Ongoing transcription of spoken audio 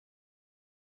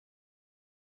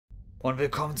Und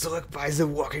willkommen zurück bei The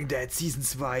Walking Dead Season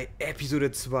 2,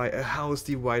 Episode 2, A House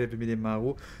Divided mit dem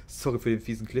Maru. Sorry für den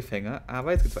fiesen Cliffhanger,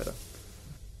 aber jetzt geht's weiter.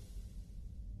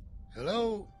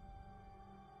 Hello?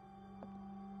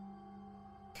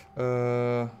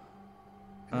 Mach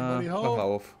mal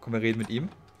auf. Komm, wir reden mit ihm.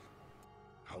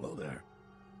 Hello there.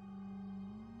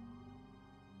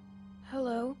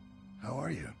 Hello. How are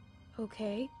you?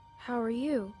 Okay. How are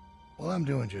you? Well, I'm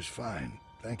doing just fine,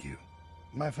 thank you.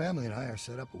 My family and I are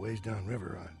set up a ways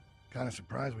downriver. I'm kind of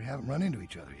surprised we haven't run into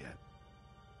each other yet.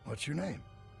 What's your name?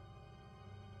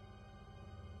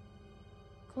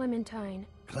 Clementine.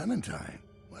 Clementine?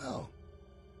 Well,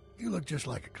 you look just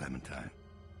like a Clementine.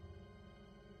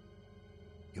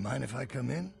 You mind if I come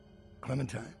in,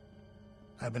 Clementine?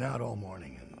 I've been out all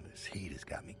morning and this heat has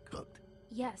got me cooked.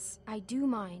 Yes, I do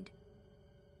mind.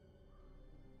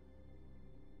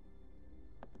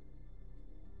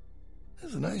 This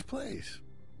is a nice place.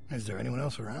 Is there anyone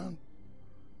else around?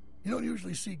 You don't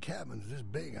usually see cabins this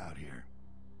big out here.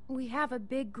 We have a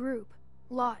big group.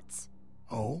 Lots.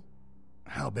 Oh?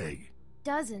 How big?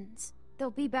 Dozens. They'll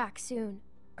be back soon.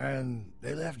 And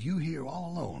they left you here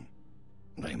all alone.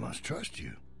 They must trust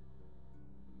you.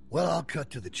 Well, I'll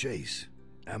cut to the chase.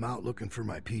 I'm out looking for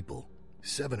my people.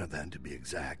 7 of them, to be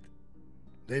exact.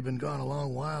 They've been gone a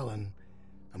long while, and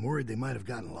I'm worried they might have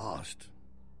gotten lost.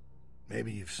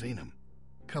 Maybe you've seen them.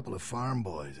 A couple of farm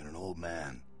boys and an old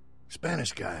man.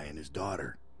 Spanish guy and his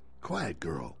daughter. Quiet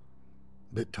girl.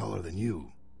 Bit taller than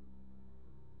you.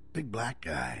 Big black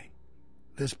guy.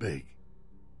 This big.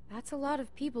 That's a lot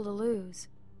of people to lose.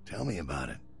 Tell me about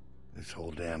it. This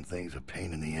whole damn thing's a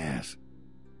pain in the ass.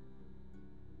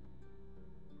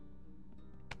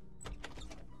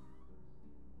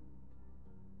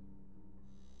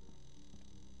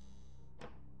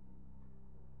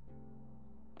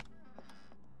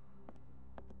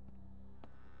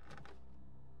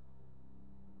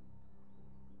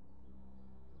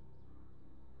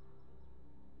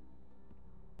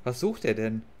 Was sucht er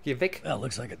denn? Geh weg. Well,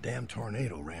 looks like a damn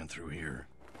tornado ran through here.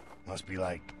 Must be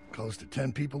like close to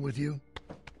 10 people with you?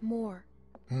 More.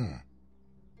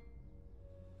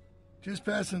 Just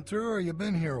passing through, or you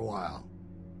been here a while?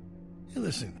 Hey,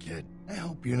 listen, kid. I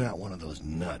hope you're not one of those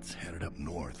nuts headed up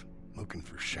north, looking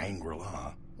for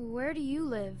Shangri-La. Where do you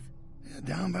live? Yeah,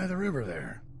 down by the river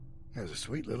there. There's a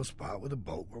sweet little spot with a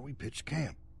boat where we pitched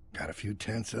camp. Got a few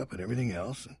tents up and everything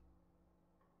else. And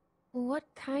What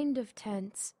kind of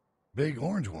tents? big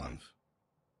orange ones.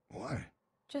 Why?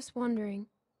 Just wondering.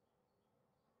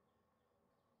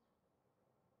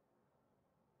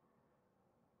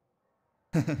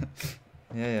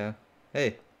 Ja.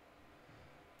 Hey.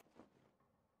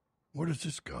 Where does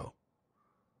this go?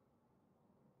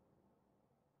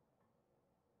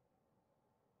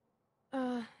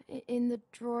 In the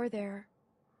drawer there.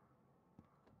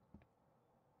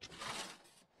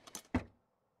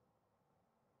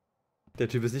 Der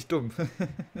Typ ist nicht dumm.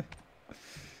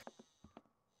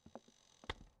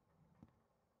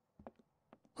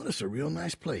 Well, it's a real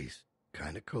nice place.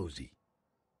 Kinda cozy.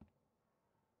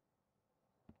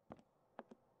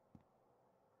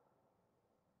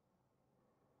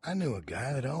 I knew a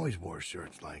guy that always wore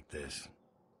shirts like this.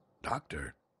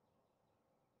 Doctor.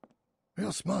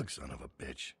 Real smug son of a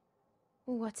bitch.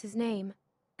 What's his name?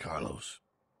 Carlos.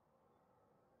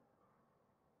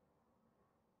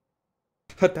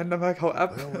 Verdammt nochmal, hau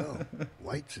ab. Well,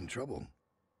 White's in trouble.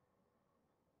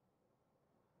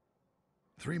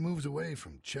 3 moves away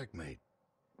from checkmate.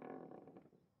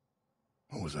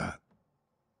 What was that?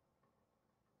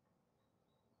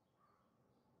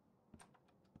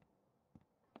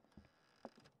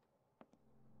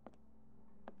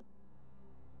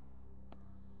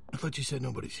 I thought you said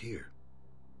nobody's here.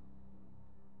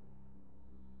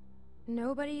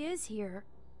 Nobody is here.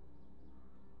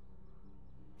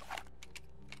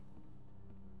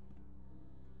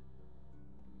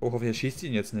 Oh, hoffentlich schießt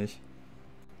ihn jetzt nicht.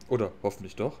 Oder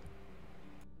hoffentlich doch.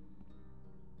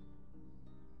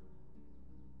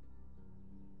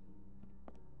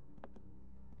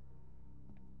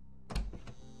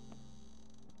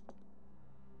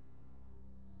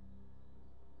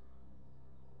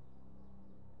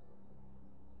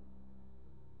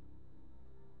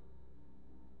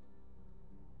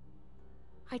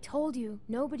 I told you,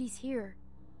 nobody's here.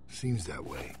 Seems that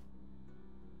way.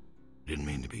 Didn't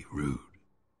mean to be rude.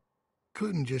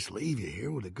 Couldn't just leave you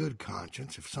here with a good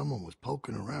conscience if someone was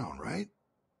poking around, right?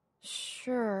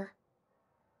 Sure.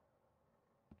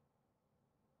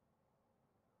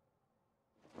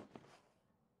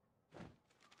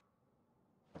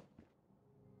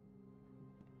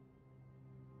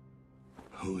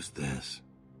 Who's this?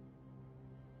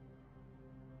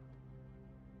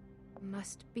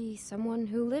 Must be someone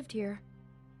who lived here.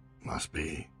 Must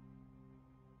be.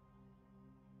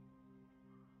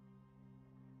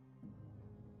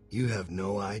 You have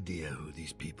no idea who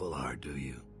these people are, do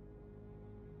you?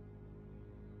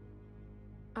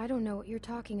 I don't know what you're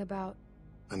talking about.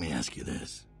 Let me ask you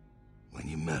this. When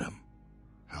you met them,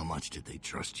 how much did they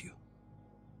trust you?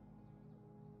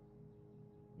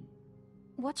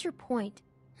 What's your point?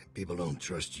 If people don't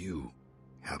trust you,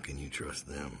 how can you trust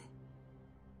them?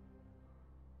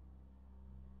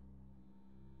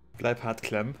 Bleib hart,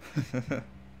 Clem.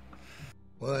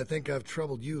 Well, I think I've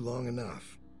troubled you long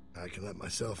enough. I can let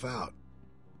myself out.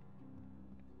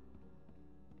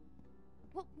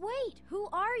 Wait, who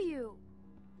are you?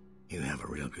 You have a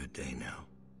real good day now.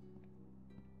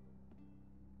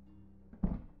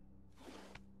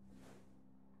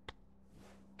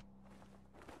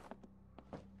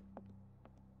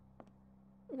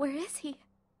 Where is he?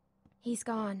 He's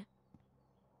gone.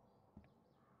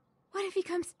 What if he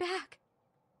comes back?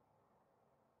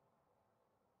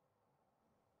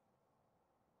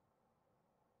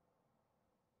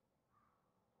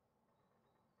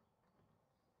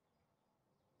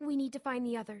 We need to find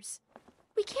the others.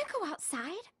 We can't go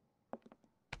outside.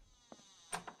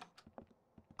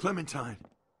 Clementine.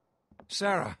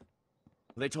 Sarah.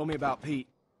 They told me about Pete.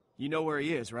 You know where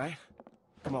he is, right?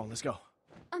 Come on, let's go.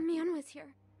 A man was here.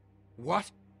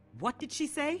 What? What did she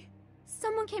say?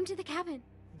 Someone came to the cabin.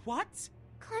 What?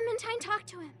 Clementine talked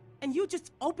to him. And you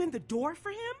just opened the door for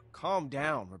him? Calm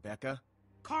down, Rebecca.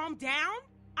 Calm down?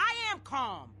 I am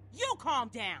calm. You calm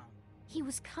down. He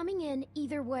was coming in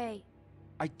either way.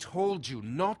 I told you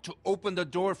not to open the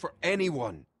door for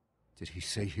anyone. Did he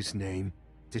say his name?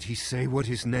 Did he say what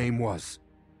his name was?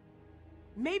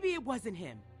 Maybe it wasn't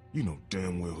him. You know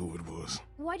damn well who it was.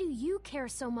 Why do you care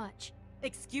so much?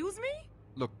 Excuse me?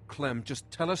 Look, Clem, just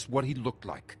tell us what he looked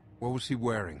like. What was he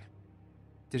wearing?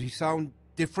 Did he sound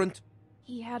different?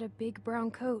 He had a big brown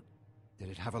coat. Did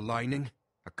it have a lining?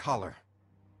 A collar?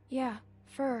 Yeah,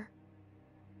 fur.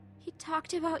 He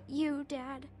talked about you,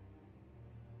 Dad.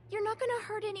 You're not gonna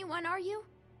hurt anyone, are you?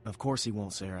 Of course he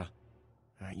won't, Sarah.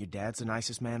 All right, your dad's the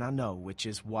nicest man I know, which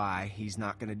is why he's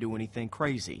not gonna do anything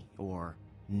crazy or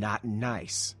not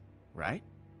nice, right?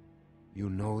 You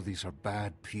know these are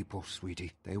bad people,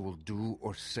 sweetie. They will do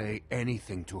or say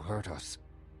anything to hurt us.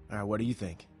 All right, what do you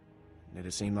think? Did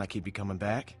it seem like he'd be coming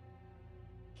back?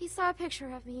 He saw a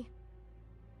picture of me.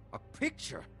 A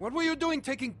picture? What were you doing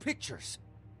taking pictures?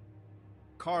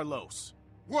 Carlos,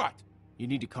 What? you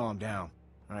need to calm down.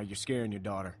 All right, you're scaring your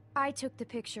daughter. I took the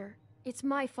picture. It's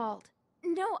my fault.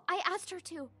 No, I asked her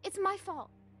to. It's my fault.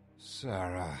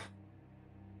 Sarah.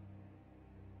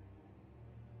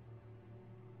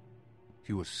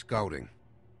 He was scouting.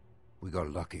 We got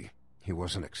lucky. He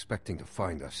wasn't expecting to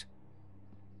find us.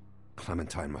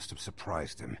 Clementine must have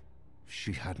surprised him.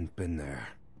 She hadn't been there.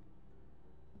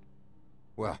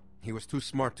 Well, he was too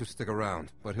smart to stick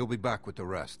around, but he'll be back with the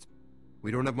rest.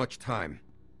 We don't have much time.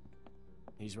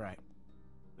 He's right.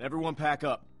 Everyone pack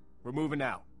up. We're moving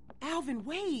out. Alvin,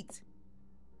 wait!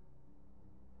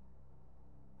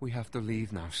 We have to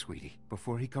leave now, sweetie,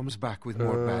 before he comes back with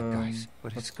more bad guys.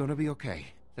 But it's gonna be okay.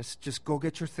 Let's just go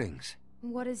get your things.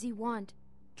 What does he want?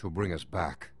 To bring us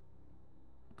back.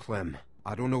 Clem,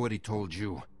 I don't know what he told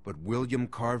you, but William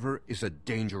Carver is a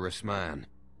dangerous man.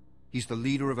 He's the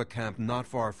leader of a camp not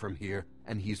far from here,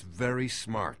 and he's very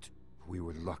smart. We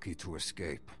were lucky to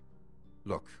escape.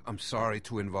 Look, I'm sorry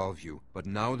to involve you, but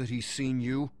now that he's seen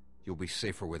you, you'll be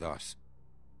safer with us.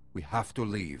 We have to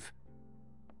leave.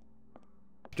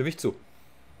 Stimme ich zu.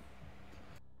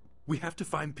 We have to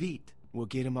find Pete. We'll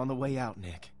get him on the way out,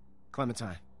 Nick.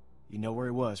 Clementine, you know where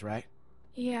he was, right?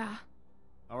 Yeah.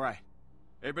 All right.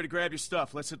 Everybody grab your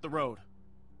stuff. Let's hit the road.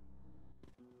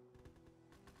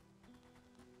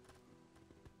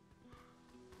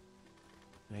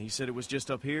 Now, you said it was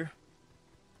just up here?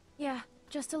 Yeah,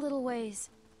 just a little ways.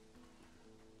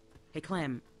 Hey,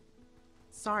 Clem.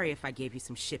 Sorry if I gave you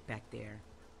some shit back there.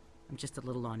 I'm just a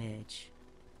little on edge.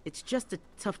 It's just a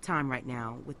tough time right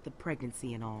now with the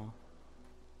pregnancy and all.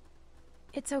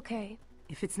 It's okay.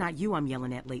 If it's not you I'm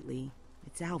yelling at lately,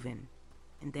 it's Alvin.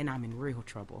 And then I'm in real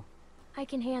trouble. I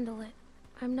can handle it.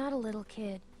 I'm not a little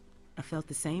kid. I felt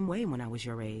the same way when I was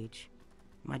your age.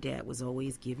 My dad was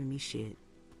always giving me shit.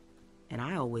 And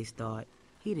I always thought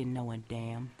he didn't know a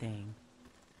damn thing.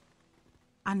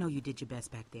 I know you did your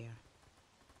best back there.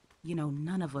 You know,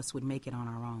 none of us would make it on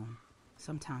our own.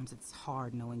 Sometimes it's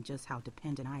hard knowing just how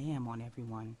dependent I am on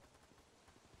everyone.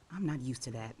 I'm not used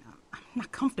to that. I'm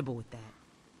not comfortable with that.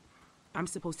 I'm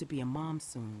supposed to be a mom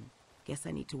soon. Guess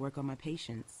I need to work on my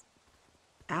patience.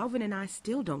 Alvin and I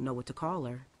still don't know what to call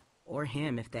her, Or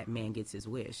him if that man gets his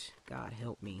wish. God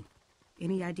help me.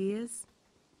 Any ideas?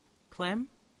 Clem?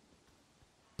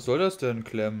 Was soll das denn,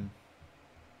 Clem?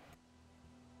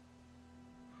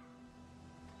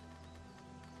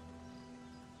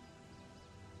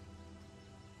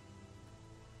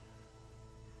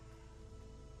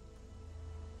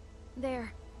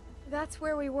 There. That's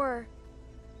where we were.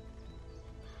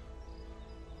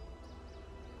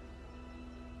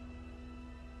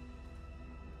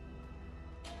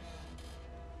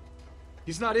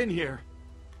 He's not in here.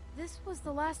 This was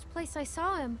the last place I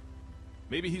saw him.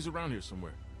 Maybe he's around here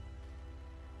somewhere.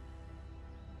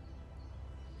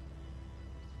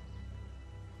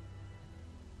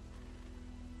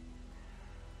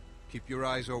 Keep your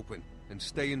eyes open and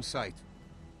stay in sight.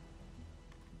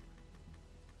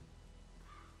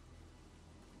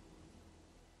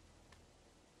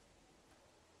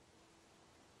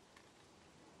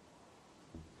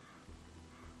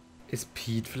 Ist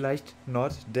Pete vielleicht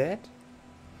not dead?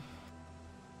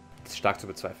 Das ist stark zu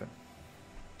bezweifeln.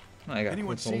 Na egal.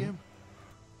 Anyone see him?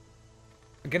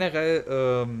 Generell,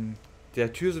 der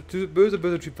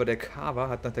böse Typ war der Carver,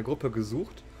 hat nach der Gruppe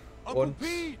gesucht. Uncle Und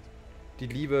Pete! die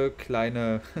liebe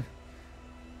kleine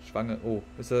Schwange. Oh,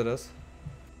 ist er das?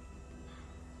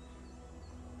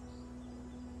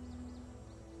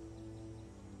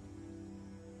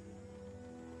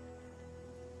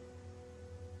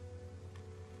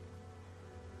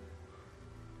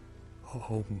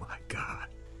 Oh my God.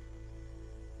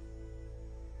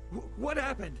 What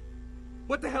happened?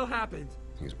 What the hell happened?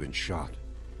 He's been shot.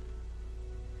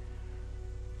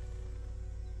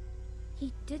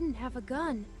 He didn't have a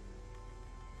gun.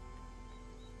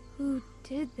 Who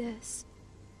did this?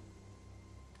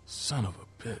 Son of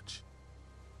a bitch.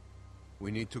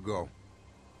 We need to go.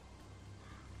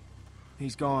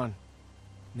 He's gone.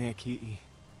 Nick,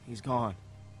 he's gone.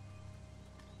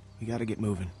 We gotta get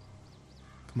moving.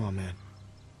 Come on, man.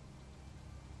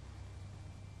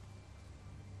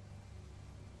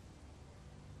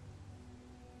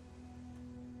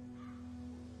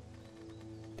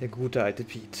 Der gute alte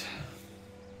Pete.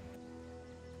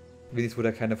 Wenigstens wurde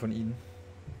er keiner von ihnen.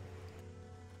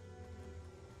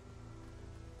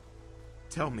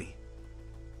 Tell me.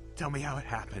 Tell me how it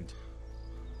happened.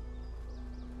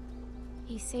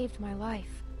 He saved my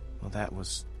life. Well, that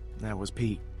was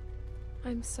Pete.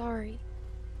 I'm sorry.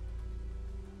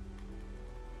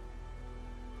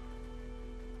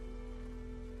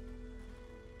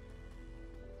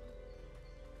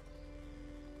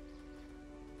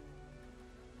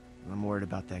 I'm worried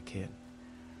about that kid.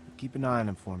 Keep an eye on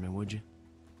him for me, would you?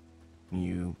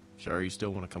 You sure you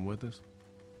still want to come with us?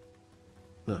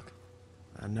 Look,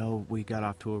 I know we got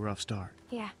off to a rough start.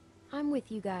 Yeah, I'm with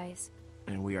you guys.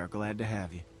 And we are glad to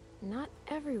have you. Not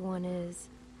everyone is.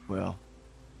 Well,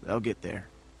 they'll get there.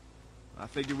 I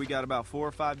figure we got about 4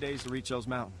 or 5 days to reach those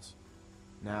mountains.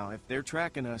 Now, if they're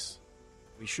tracking us,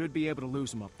 we should be able to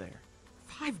lose them up there.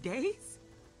 5 days?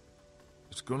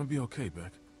 It's gonna be okay,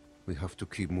 Beck. We have to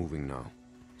keep moving now.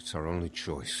 It's our only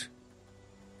choice.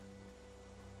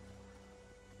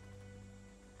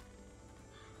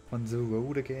 On the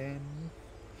road again.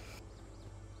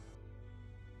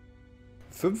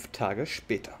 5 Tage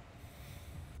später.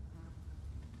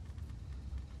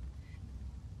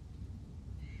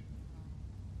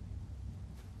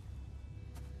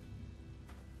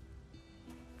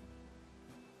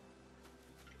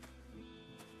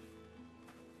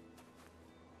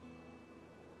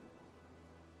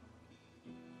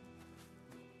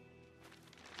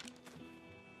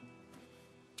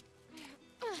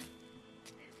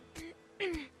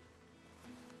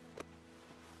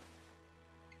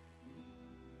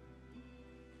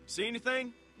 See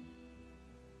anything?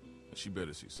 She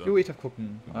better see Jo, something. ich darf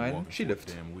gucken. Ein Skilift.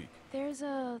 Damn week. There's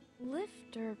a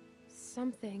lift or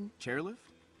something. Chairlift?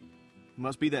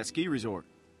 Must be that ski resort.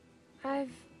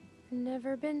 I've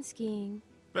never been skiing.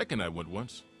 Beck and I went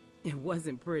once. It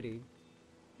wasn't pretty.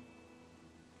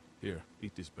 Here,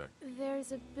 eat this, Beck.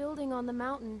 There's a building on the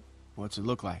mountain. What's it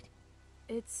look like?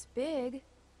 It's big.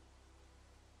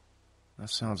 That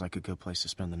sounds like a good place to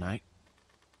spend the night.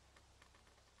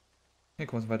 Hier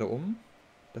kommen wir uns weiter um.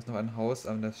 Da ist noch ein Haus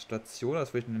an der Station,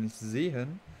 das will ich noch nicht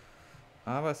sehen.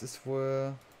 Aber es ist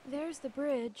wohl... There's the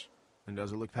bridge. And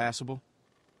does it look passable?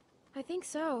 I think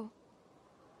so.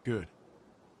 Good.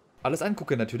 Alles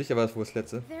angucken natürlich, aber das ist wohl das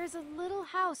Letzte. There's a little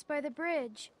house by the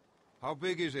bridge. How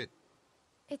big is it?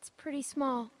 It's pretty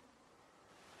small.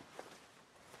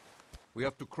 We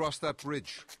have to cross that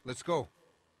bridge. Let's go.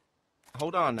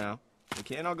 Hold on now. We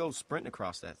can't all go sprinting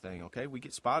across that thing, okay? We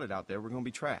get spotted out there, we're gonna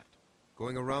be trapped.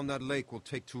 Going around that lake will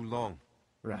take too long.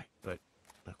 Right, but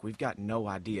look, we've got no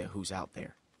idea who's out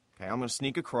there, Okay, I'm gonna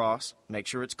sneak across, make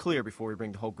sure it's clear before we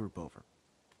bring the whole group over.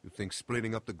 You think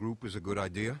splitting up the group is a good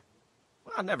idea?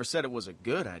 Well, I never said it was a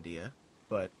good idea,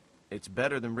 but it's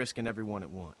better than risking everyone at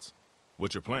once.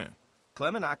 What's your plan?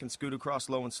 Clem and I can scoot across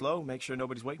low and slow, make sure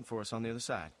nobody's waiting for us on the other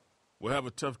side. We'll have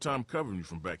a tough time covering you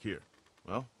from back here.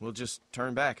 Well, we'll just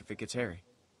turn back if it gets hairy.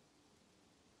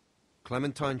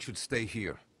 Clementine should stay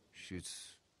here.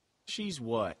 She's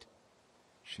what?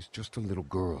 She's just a little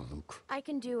girl, Luke. I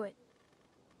can do it.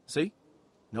 See?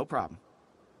 No problem.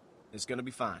 It's gonna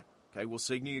be fine. Okay, we'll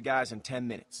signal you guys in 10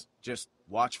 minutes. Just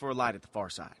watch for a light at the far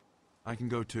side. I can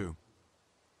go too.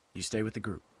 You stay with the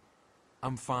group.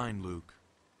 I'm fine, Luke.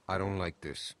 I don't like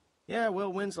this. Yeah,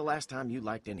 well, when's the last time you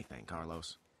liked anything,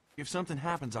 Carlos? If something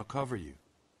happens, I'll cover you.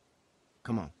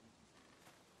 Come on.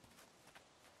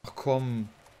 Ach komm,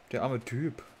 der arme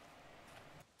Typ.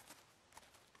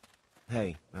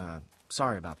 Hey,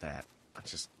 sorry about that. I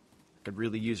could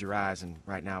really use your eyes, and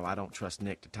right now I don't trust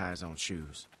Nick to tie his own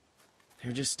shoes.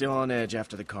 They're just still on edge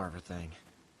after the Carver thing.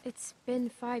 It's been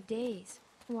 5 days.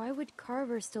 Why would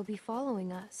Carver still be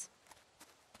following us?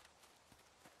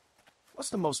 What's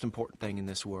the most important thing in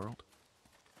this world?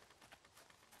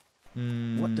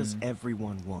 What does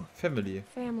everyone want? Family.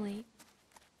 Family.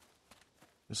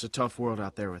 It's a tough world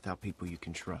out there without people you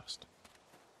can trust.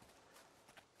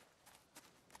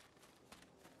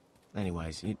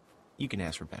 Anyways, you can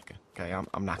ask Rebecca, okay?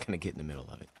 I'm not gonna get in the middle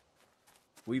of it.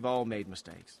 We've all made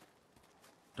mistakes.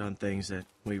 Done things that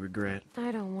we regret.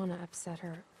 I don't want to upset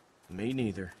her. Me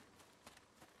neither.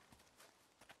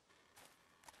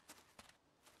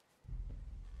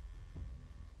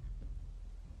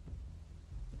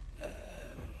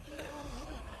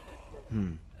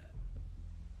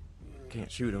 Can't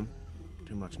shoot him.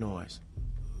 Too much noise.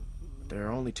 But there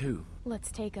are only 2. Let's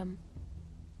take him.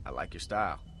 I like your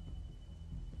style.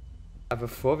 Aber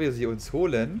bevor wir sie uns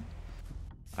holen,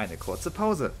 eine kurze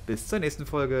Pause. Bis zur nächsten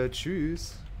Folge.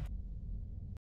 Tschüss.